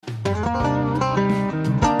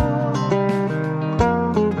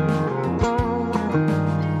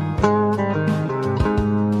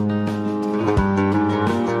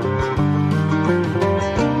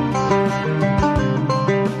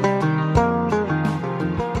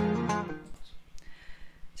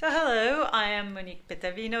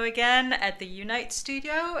Petavino again at the Unite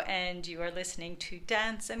Studio, and you are listening to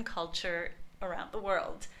Dance and Culture Around the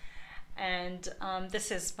World. And this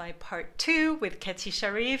is my part 2 with Ketty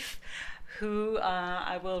Sharif, who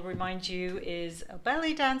I will remind you is a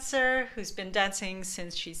belly dancer who's been dancing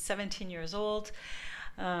since she's 17 years old.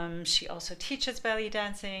 She also teaches belly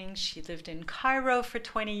dancing. She lived in Cairo for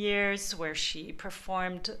 20 years where she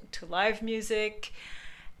performed to live music.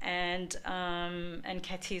 And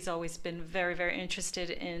Ketty's always been very, very interested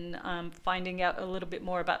in finding out a little bit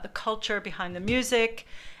more about the culture behind the music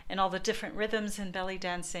and all the different rhythms in belly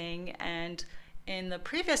dancing. And in the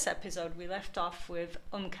previous episode, we left off with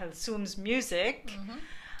Kulthum's music.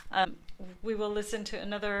 Mm-hmm. We will listen to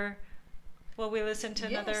another. Will we listen to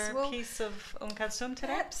another piece of Kulthum today?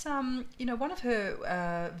 Perhaps, one of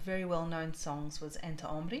her very well-known songs was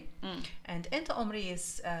Enta Omri. And Enta Omri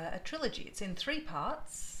is a trilogy. It's in 3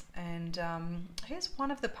 parts. And here's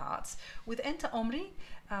one of the parts. With Enta Omri,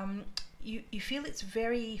 you feel it's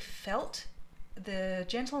very felt. The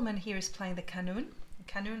gentleman here is playing the kanun. The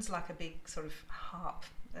kanun's like a big sort of harp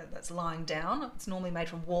that's lying down. It's normally made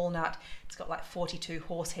from walnut. It's got like 42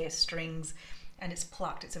 horsehair strings. And it's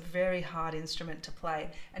plucked. It's a very hard instrument to play.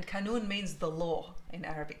 And kanun means the law in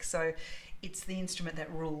Arabic. So it's the instrument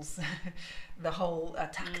that rules the whole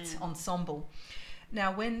takt ensemble.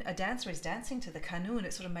 Now, when a dancer is dancing to the kanun,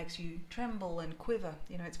 it sort of makes you tremble and quiver.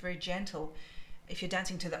 You know, it's very gentle. If you're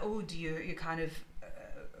dancing to the oud, you're kind of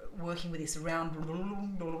working with this round,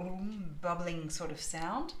 bubbling sort of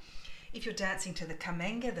sound. If you're dancing to the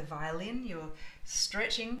kamenge, the violin, you're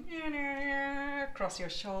stretching across your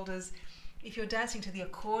shoulders. If you're dancing to the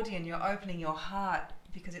accordion, you're opening your heart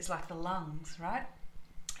because it's like the lungs, right?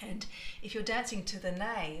 And if you're dancing to the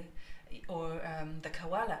ney or the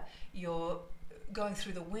kawala, you're going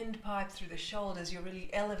through the windpipe, through the shoulders, you're really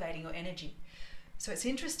elevating your energy. So it's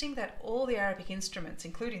interesting that all the Arabic instruments,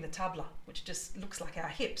 including the tabla, which just looks like our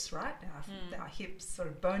hips, right? Our hips sort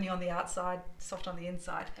of bony on the outside, soft on the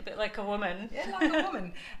inside. A bit like a woman. Yeah, like a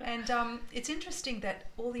woman. And it's interesting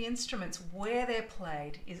that all the instruments, where they're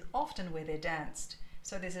played, is often where they're danced.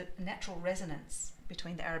 So there's a natural resonance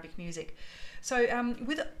between the Arabic music. So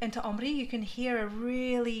with Enta Omri, you can hear a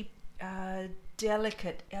really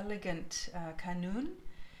delicate, elegant kanun,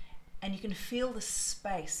 and you can feel the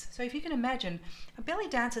space. So if you can imagine, a belly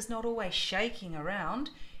dancer is not always shaking around.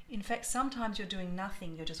 In fact, sometimes you're doing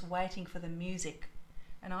nothing. You're just waiting for the music.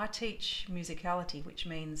 And I teach musicality, which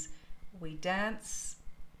means we dance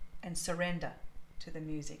and surrender to the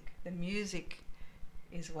music. The music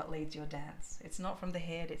is what leads your dance. It's not from the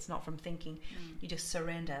head. It's not from thinking. You just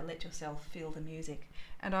surrender. Let yourself feel the music.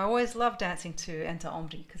 And I always love dancing to Enta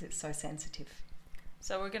Omri because it's so sensitive.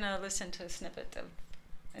 So we're going to listen to a snippet of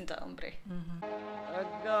Enta Omri.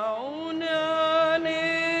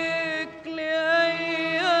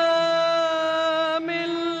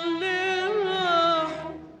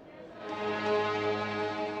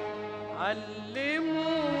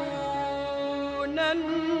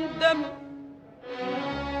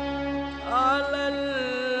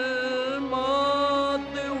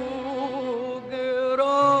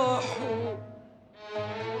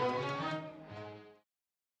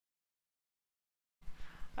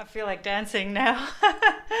 I feel like dancing now.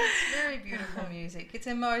 It's very beautiful music. It's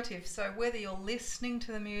emotive. So whether you're listening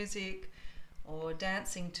to the music or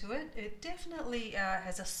dancing to it, it definitely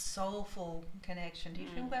has a soulful connection. Do you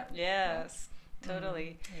feel that? Yes,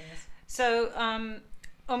 totally. Yes. So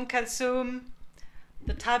Kulthum,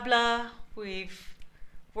 the tabla,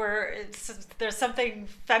 there's something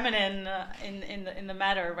feminine in the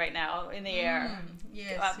matter right now in the air.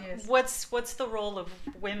 Yes, yes. What's the role of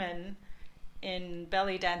women in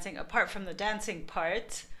belly dancing, apart from the dancing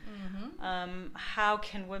part? How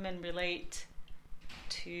can women relate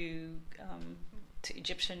to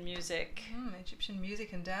Egyptian music? Egyptian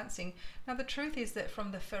music and dancing. Now, the truth is that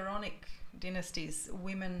from the pharaonic dynasties,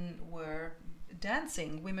 women were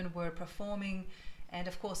dancing, women were performing, and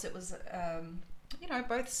of course it was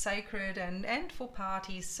both sacred and for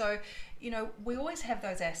parties. So, we always have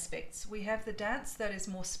those aspects. We have the dance that is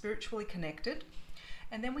more spiritually connected,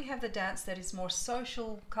 and then we have the dance that is more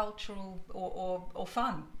social, cultural, or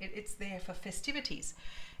fun. It's there for festivities.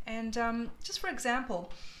 And just for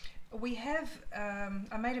example, we have,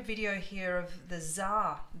 I made a video here of the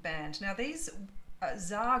Zar band. Now these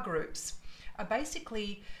Zar groups are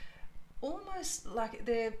basically almost like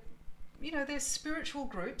they're they're spiritual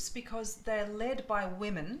groups because they're led by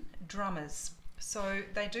women drummers. So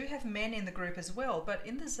they do have men in the group as well, but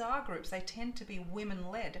in the Zar groups they tend to be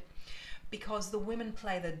women-led because the women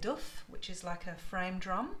play the duf, which is like a frame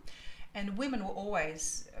drum, and women were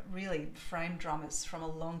always really frame drummers from a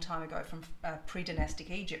long time ago, from pre-dynastic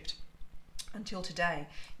Egypt until today.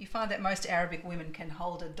 You find that most Arabic women can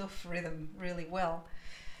hold a duf rhythm really well.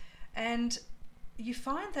 And you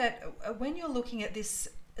find that when you're looking at this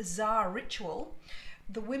Zar ritual,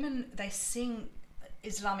 the women, they sing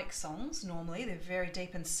Islamic songs normally. They're very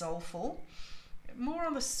deep and soulful, more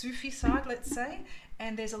on the Sufi side, let's say,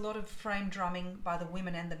 and there's a lot of frame drumming by the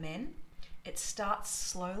women and the men. It starts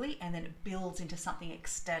slowly and then it builds into something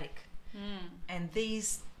ecstatic. And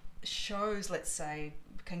these shows, let's say,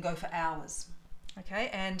 can go for hours, okay?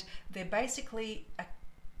 And they're basically a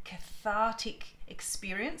cathartic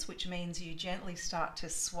experience, which means you gently start to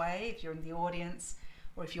sway if you're in the audience,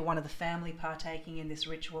 or if you're one of the family partaking in this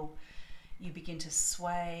ritual, you begin to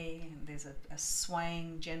sway. There's a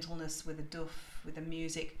swaying gentleness with the duf, with the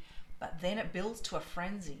music, but then it builds to a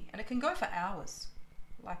frenzy, and it can go for hours.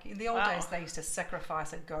 Like in the old days, they used to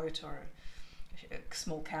sacrifice a goat or a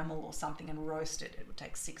small camel or something and roast it. It would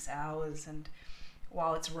take 6 hours, and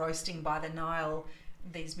while it's roasting by the Nile,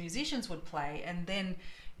 these musicians would play, and then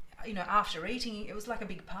after eating, it was like a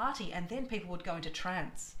big party, and then people would go into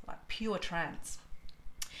trance, like pure trance.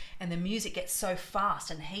 And the music gets so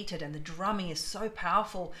fast and heated, and the drumming is so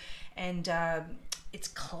powerful, and it's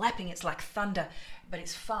clapping, it's like thunder, but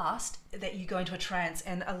it's fast, that you go into a trance,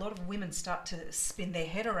 and a lot of women start to spin their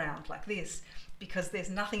head around like this because there's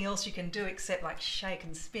nothing else you can do except like shake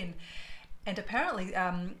and spin. And apparently,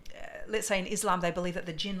 let's say in Islam, they believe that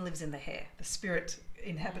the jinn lives in the hair. The spirit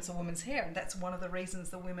inhabits a woman's hair, and that's one of the reasons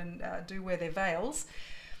the women do wear their veils,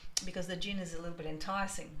 because the jinn is a little bit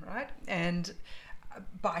enticing, right? And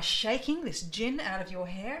by shaking this jinn out of your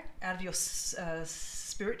hair, out of your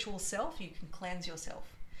spiritual self, you can cleanse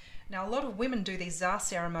yourself. Now, a lot of women do these Zar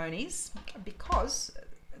ceremonies because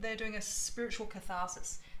they're doing a spiritual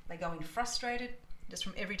catharsis. They go in frustrated, just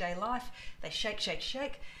from everyday life. They shake, shake,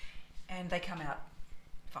 shake, and they come out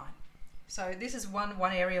fine. So this is one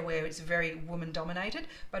area where it's very woman-dominated,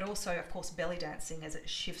 but also, of course, belly dancing, as it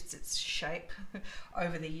shifts its shape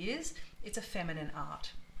over the years. It's a feminine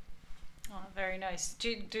art. Oh, very nice.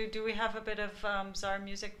 Do we have a bit of Zar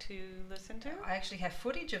music to listen to? I actually have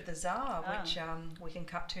footage of the Zar, which we can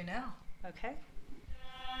cut to now. Okay.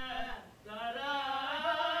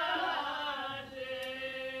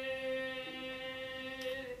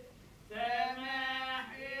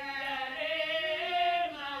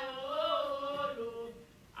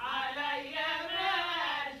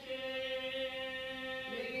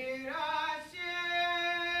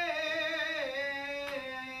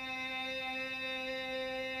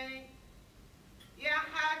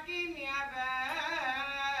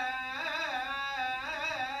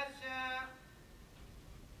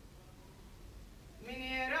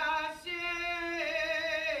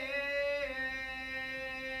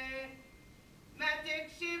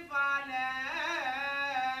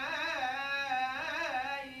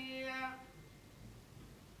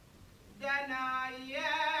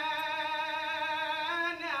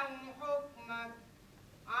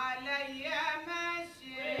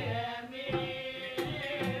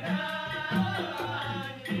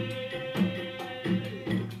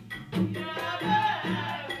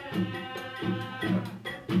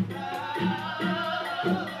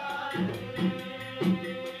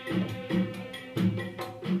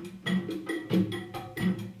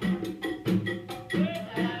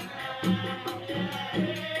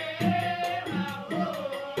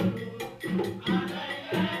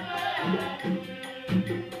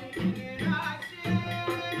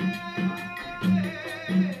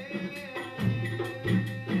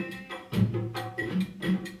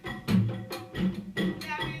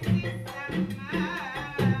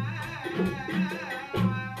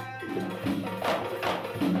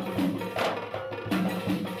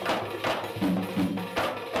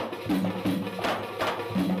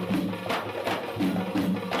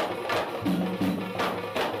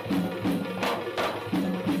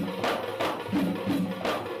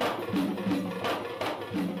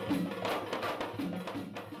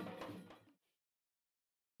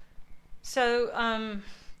 So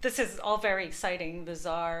this is all very exciting, the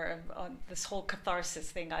Zar, this whole catharsis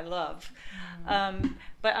thing I love.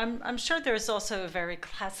 But I'm sure there's also a very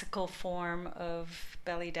classical form of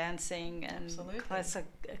belly dancing and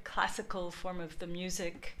a classical form of the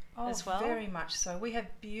music as well. Very much so. We have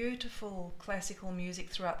beautiful classical music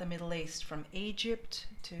throughout the Middle East, from Egypt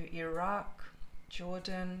to Iraq,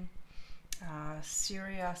 Jordan,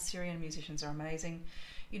 Syrian musicians are amazing.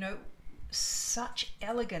 You know, such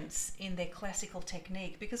elegance in their classical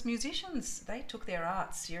technique, because musicians, they took their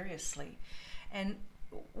art seriously. And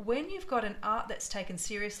when you've got an art that's taken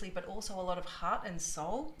seriously but also a lot of heart and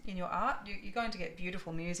soul in your art, you're going to get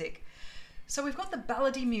beautiful music. So we've got the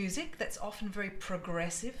ballady music that's often very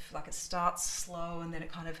progressive, like it starts slow and then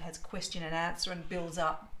it kind of has question and answer and builds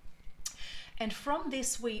up. And from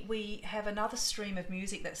this we have another stream of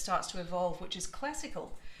music that starts to evolve, which is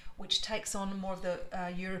classical, which takes on more of the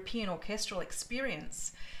European orchestral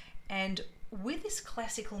experience. And with this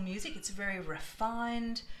classical music, it's very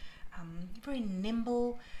refined, very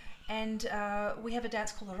nimble, and we have a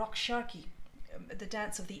dance called the Rock Sharki, the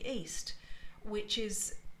dance of the East, which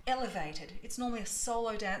is elevated. It's normally a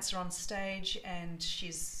solo dancer on stage, and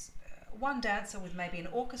she's one dancer with maybe an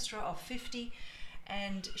orchestra of 50,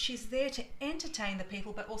 and she's there to entertain the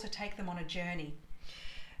people but also take them on a journey.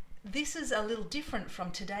 This is a little different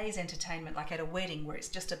from today's entertainment, like at a wedding, where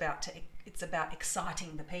it's about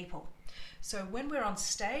exciting the people. So when we're on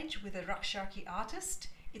stage with a Rakshaki artist,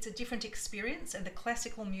 it's a different experience. And the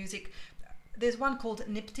classical music, there's one called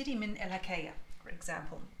Nibtidi min El Hakaya, for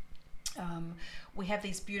example. We have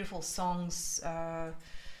these beautiful songs. We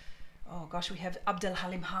have Abdel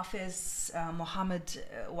Halim Hafez, Mohammed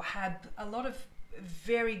Wahab. A lot of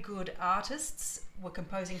very good artists were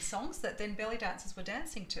composing songs that then belly dancers were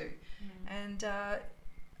dancing to. And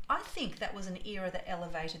I think that was an era that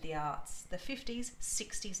elevated the arts, the 50s,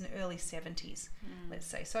 60s and early 70s, let's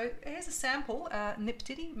say. So here's a sample,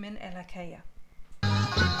 Nibtidi min El Hakaya.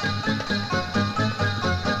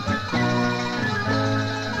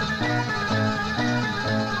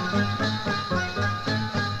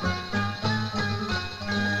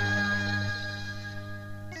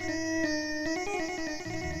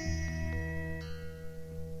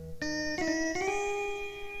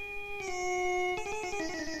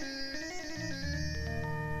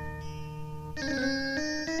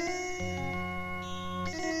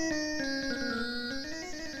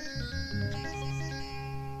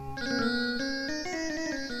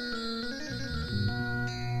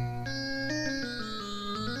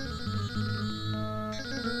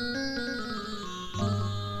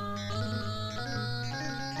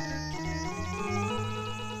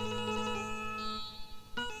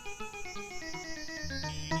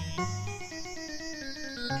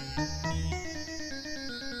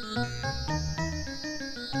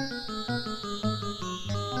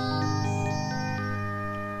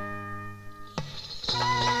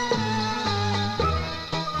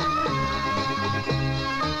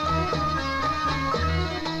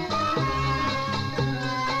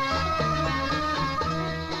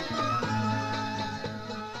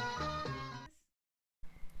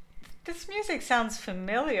 This music sounds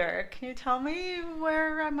familiar. Can you tell me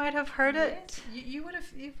where I might have heard it? Yes, you would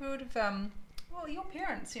have. Well, your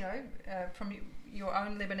parents, from your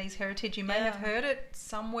own Lebanese heritage, you may have heard it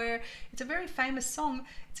somewhere. It's a very famous song.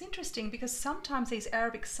 It's interesting because sometimes these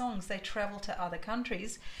Arabic songs, they travel to other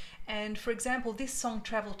countries. And for example, this song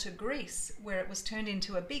traveled to Greece, where it was turned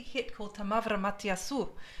into a big hit called Tamavra Matiasu,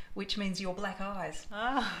 which means your black eyes.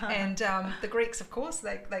 And the Greeks, of course,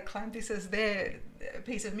 they claim this as their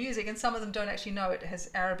piece of music, and some of them don't actually know it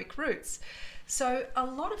has Arabic roots. So a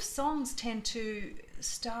lot of songs tend to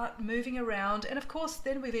start moving around, and of course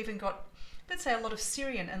then we've even got, let's say, a lot of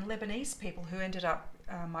Syrian and Lebanese people who ended up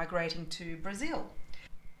migrating to Brazil.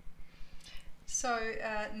 So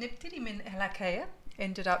Nibtidi min El Hakaya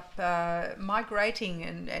ended up migrating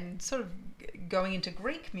and sort of going into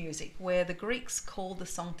Greek music, where the Greeks called the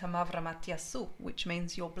song Tamavra Matiasu, which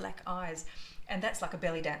means your black eyes, and that's like a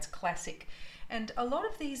belly dance classic. And a lot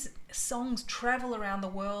of these songs travel around the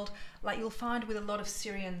world, like you'll find with a lot of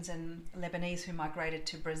Syrians and Lebanese who migrated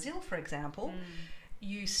to Brazil, for example.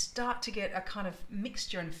 You start to get a kind of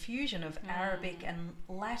mixture and fusion of Arabic and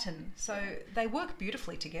Latin. So they work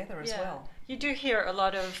beautifully together as well. You do hear a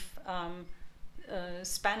lot of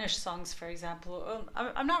Spanish songs, for example.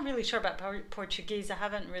 I'm not really sure about Portuguese. I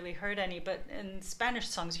haven't really heard any, but in Spanish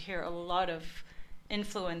songs you hear a lot of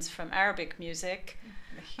influence from Arabic music.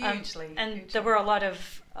 Hugely. There were a lot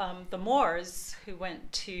of the Moors who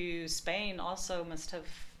went to Spain also must have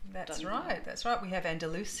That's right. We have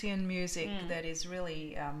Andalusian music that is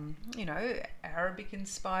really,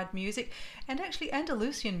 Arabic-inspired music. And actually,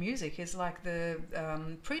 Andalusian music is like the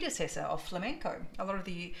predecessor of flamenco. A lot of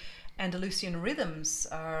the Andalusian rhythms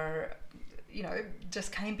are,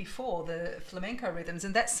 just came before the flamenco rhythms.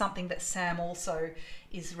 And that's something that Sam also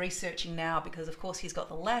is researching now because, of course, he's got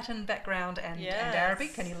the Latin background and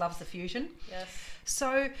Arabic, and he loves the fusion. Yes.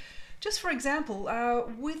 So, just for example,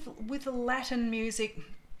 with the Latin music,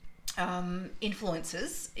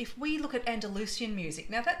 influences, if we look at Andalusian music,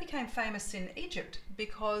 now that became famous in Egypt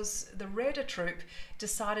because the Reda troupe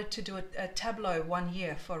decided to do a tableau one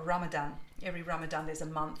year for Ramadan. Every Ramadan there's a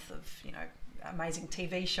month of, you know, amazing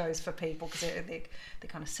TV shows for people because they're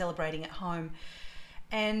kind of celebrating at home.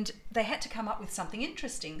 And they had to come up with something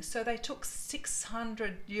interesting. So they took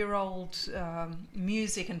 600-year-old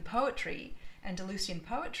music and poetry, Andalusian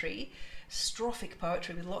poetry, strophic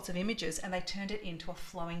poetry with lots of images, and they turned it into a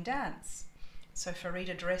flowing dance. So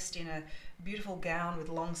Farida dressed in a beautiful gown with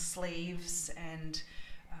long sleeves, and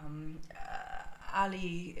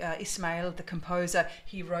Ali Ismail, the composer,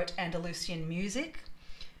 he wrote Andalusian music,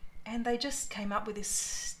 and they just came up with this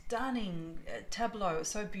stunning tableau,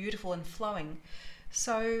 so beautiful and flowing.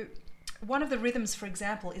 So one of the rhythms, for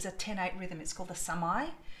example, is a 10/8 rhythm. It's called the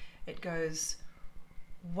Samai. It goes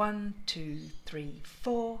 1, 2, 3,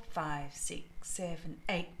 4, 5, 6, 7,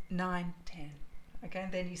 8, 9, 10. Okay,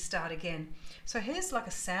 and then you start again. So here's like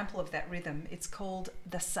a sample of that rhythm. It's called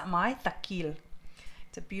the Samai Thakil.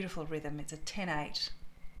 It's a beautiful rhythm. It's a 10/8.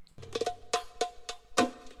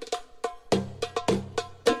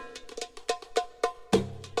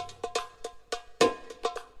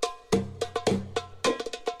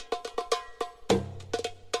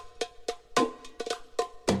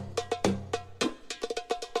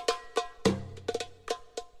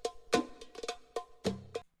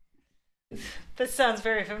 This sounds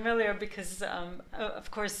very familiar because, of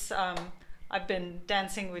course, I've been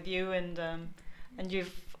dancing with you, and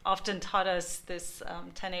you've often taught us this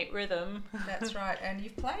 10/8 rhythm. That's right, and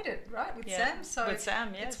you've played it, right, with Sam? So with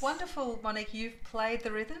Sam, yes. It's wonderful, Monique. You've played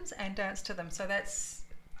the rhythms and danced to them, so I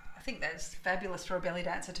think that's fabulous for a belly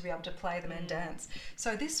dancer to be able to play them and dance.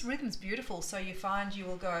 So this rhythm's beautiful. So you find you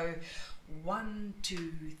will go 1,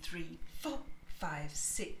 2, 3, 4, 5,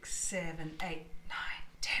 6, 7, 8, 9,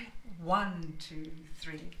 10. 1, 2,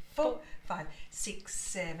 3, 4, 5, 6,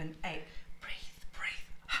 7, 8. Breathe.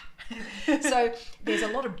 So there's a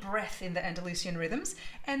lot of breath in the Andalusian rhythms.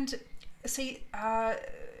 And see,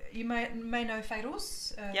 you may know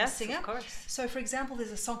Fairuz, yes, the singer. Of course. So for example,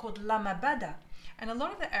 there's a song called La Mabada. And a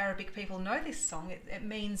lot of the Arabic people know this song. It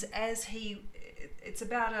means it's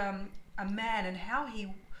about a man, and how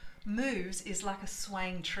he moves is like a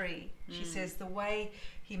swaying tree. She says the way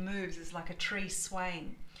he moves is like a tree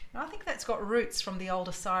swaying. And I think that's got roots from the old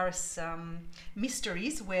Osiris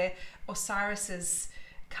mysteries, where Osiris's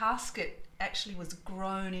casket actually was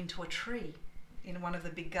grown into a tree in one of the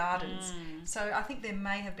big gardens. So I think there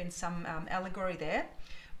may have been some allegory there.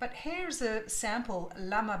 But here's a sample,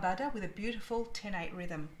 La Mabada, with a beautiful 10/8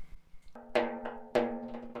 rhythm.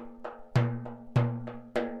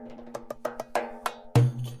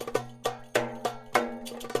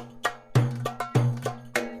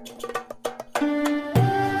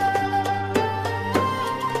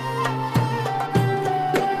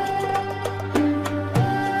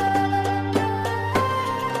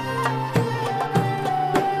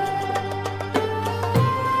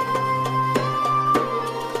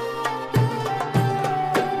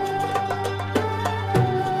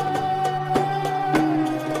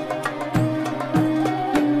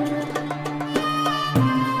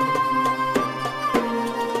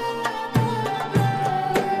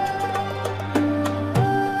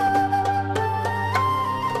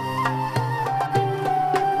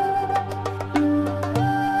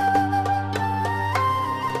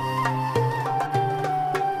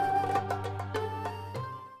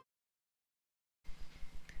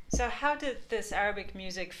 So how did this Arabic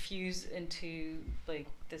music fuse into like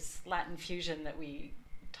this Latin fusion that we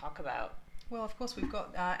talk about? Well, of course, we've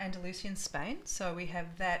got Andalusian Spain, so we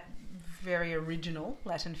have that very original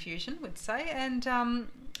Latin fusion, we'd say, and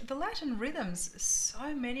the Latin rhythms,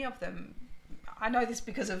 so many of them. I know this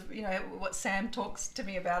because of what Sam talks to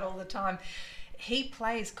me about all the time. He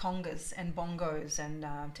plays congas and bongos and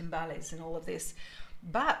timbales and all of this,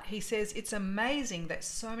 but he says it's amazing that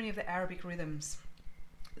so many of the Arabic rhythms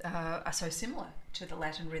are so similar to the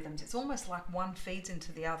Latin rhythms. It's almost like one feeds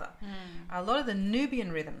into the other. A lot of the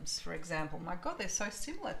Nubian rhythms, for example, my God, they're so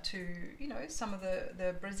similar to some of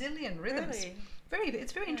the Brazilian rhythms. Really?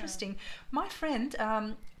 It's very interesting. My friend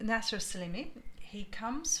Nasser Salimi, he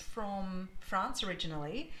comes from France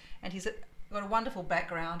originally, and he's got a wonderful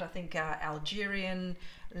background. I think Algerian,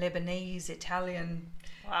 Lebanese, Italian.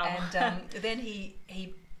 Wow. And then he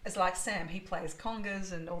is like Sam. He plays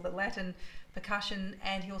congas and all the Latin percussion,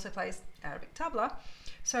 and he also plays Arabic tabla.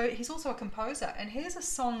 So he's also a composer. And here's a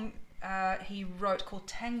song he wrote called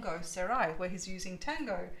Tango Serai, where he's using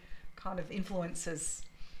tango kind of influences.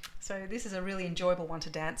 So this is a really enjoyable one to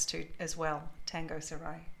dance to as well, Tango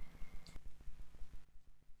Serai.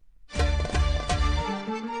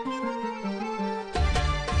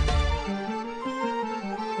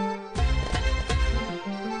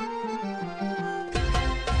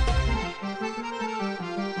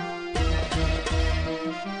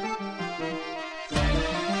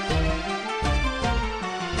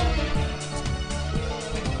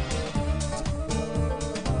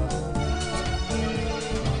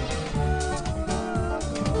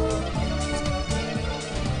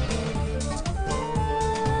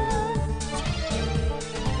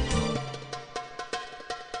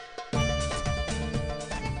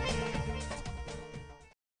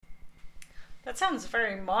 That sounds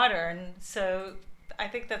very modern. So I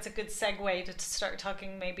think that's a good segue to start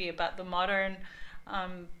talking maybe about the modern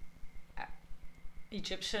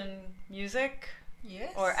Egyptian music.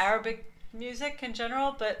 Yes. Or Arabic music in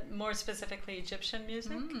general, but more specifically Egyptian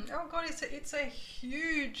music. Oh God, it's a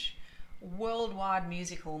huge worldwide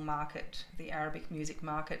musical market, the Arabic music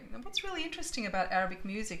market. And what's really interesting about Arabic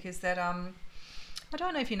music is that I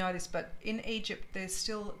don't know if you know this, but in Egypt there's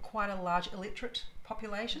still quite a large illiterate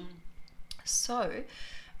population. So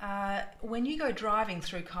when you go driving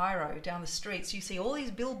through Cairo down the streets, you see all these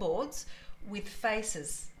billboards with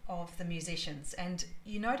faces of the musicians, and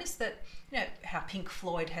you notice that, you know how Pink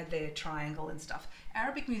Floyd had their triangle and stuff.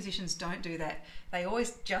 Arabic musicians don't do that. They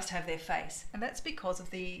always just have their face, and that's because of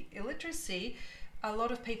the illiteracy. A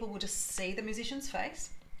lot of people will just see the musician's face,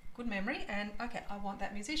 good memory, and okay, I want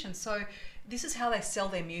that musician. So this is how they sell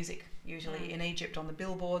their music usually in Egypt on the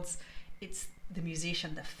billboards. It's the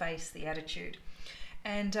musician, the face, the attitude.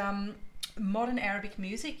 And modern Arabic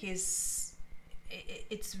music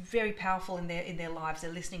it's very powerful in their lives.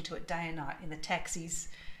 They're listening to it day and night in the taxis,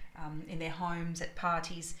 in their homes, at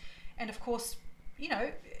parties, and of course, you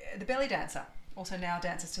know, the belly dancer also now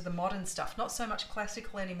dances to the modern stuff. Not so much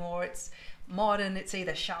classical anymore. It's modern. It's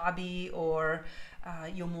either shabi or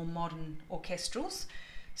your more modern orchestrals.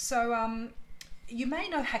 So you may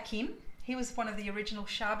know Hakim. He was one of the original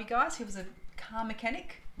shabi guys. He was a car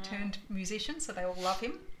mechanic turned musician, so they all love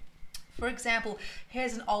him. For example,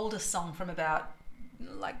 here's an older song from about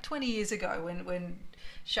like 20 years ago when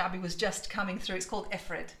shabi was just coming through. It's called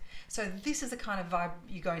Efred. So this is the kind of vibe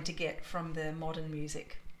you're going to get from the modern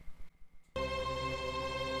music.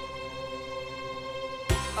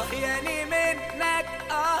 أحياني منك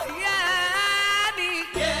أحياني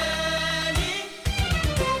ياني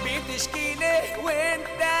بتشكي ليه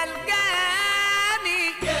وانت الجاني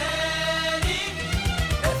ياني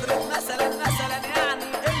افرض مثلا يعني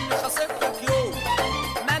اني خسرتك يوم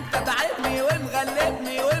ما انت تعبني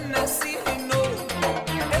ومغلبني ومنسيني النوم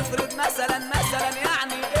افرض مثلا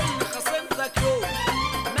يعني اني خسرتك يوم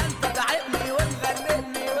ما انت تعبني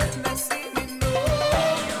ومغلبني ومنسيني النوم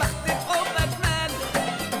بختي بحبك مال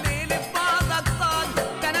ليلي ببعضك طال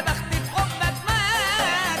ده انا بختي بحبك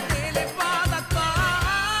مال ليلي ببعضك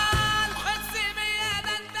طال حسي بيا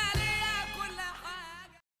ده انت ليا كل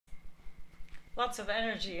حاجة. Lots of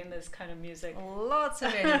energy in this kind of music. Lots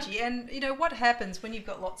of energy. And you know what happens when you've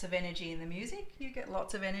got lots of energy in the music? You get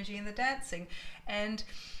lots of energy in the dancing. And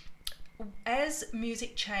as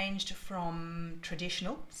music changed from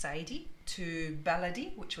traditional Saidi to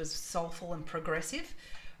Baladi, which was soulful and progressive,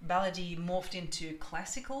 Baladi morphed into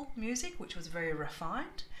classical music, which was very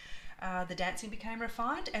refined. The dancing became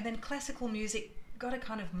refined, and then classical music got a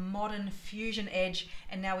kind of modern fusion edge,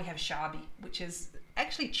 and now we have shabi, which is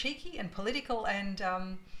actually cheeky and political, and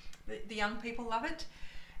the young people love it.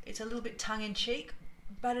 It's a little bit tongue-in-cheek,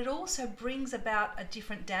 but it also brings about a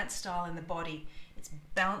different dance style in the body. It's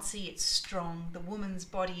bouncy, it's strong. The woman's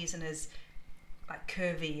body isn't as like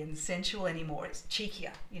curvy and sensual anymore. It's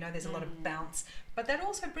cheekier, you know, there's a lot of bounce. But that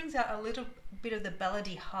also brings out a little bit of the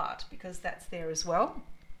ballady heart, because that's there as well.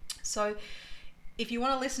 So if you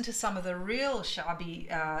want to listen to some of the real shabi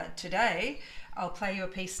today, I'll play you a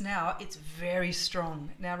piece now. It's very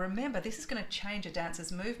strong. Now remember, this is going to change a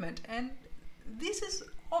dancer's movement, and this is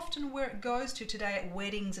often where it goes to today at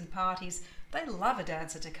weddings and parties. They love a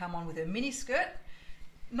dancer to come on with her mini skirt,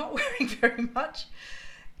 not wearing very much,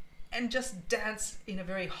 and just dance in a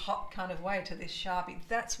very hot kind of way to this shabi.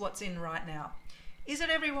 That's what's in right now. Is it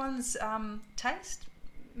everyone's taste?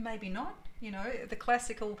 Maybe not. You know, the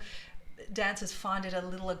classical dancers find it a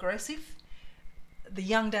little aggressive. The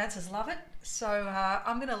young dancers love it. So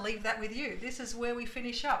I'm going to leave that with you. This is where we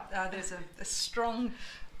finish up. There's a strong,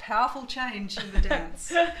 powerful change in the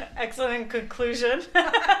dance. Excellent conclusion.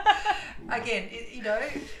 Again, you know,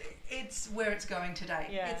 it's where it's going today.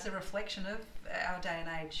 Yeah. It's a reflection of our day and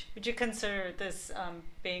age. Would you consider this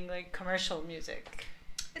being like commercial music?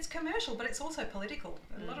 It's commercial, but it's also political.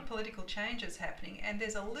 A lot of political changes happening, and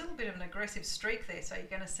there's a little bit of an aggressive streak there, so you're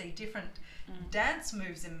going to see different dance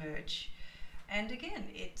moves emerge. And again,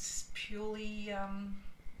 it's purely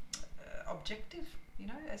objective, you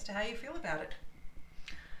know, as to how you feel about it.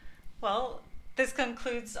 Well, this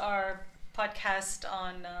concludes our podcast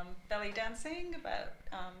on belly dancing, about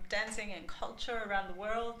dancing and culture around the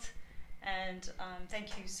world. And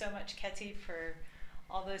thank you so much, Ketty, for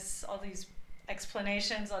all these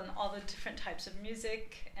explanations on all the different types of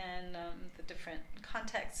music and the different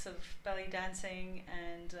contexts of belly dancing.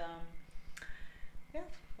 And yeah,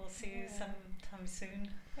 we'll see you sometime soon.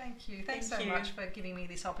 Thank you. Thanks Thank so you. much for giving me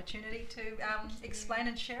this opportunity to explain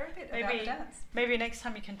and share a bit about dance. Maybe next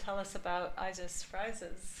time you can tell us about Isis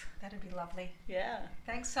Phrases. That'd be lovely. Yeah.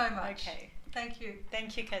 Thanks so much. Okay. Thank you.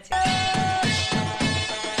 Thank you, Katie.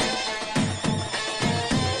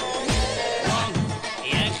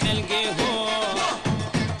 يا خلقي هو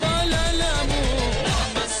طال الأمور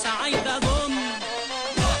لما السعيدة هم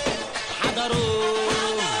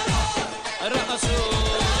حضروا رقصوا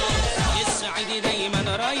السعيدي دايما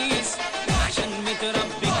رئيس عشان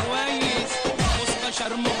متربي كويس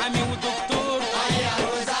مستشار محامي ودكتور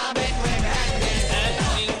وظابط ومهندس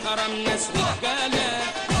أهل الكرم ناس رجالة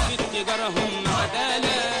في التجارة هم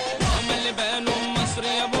عدالة هم اللي بانوا مصر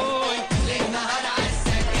يا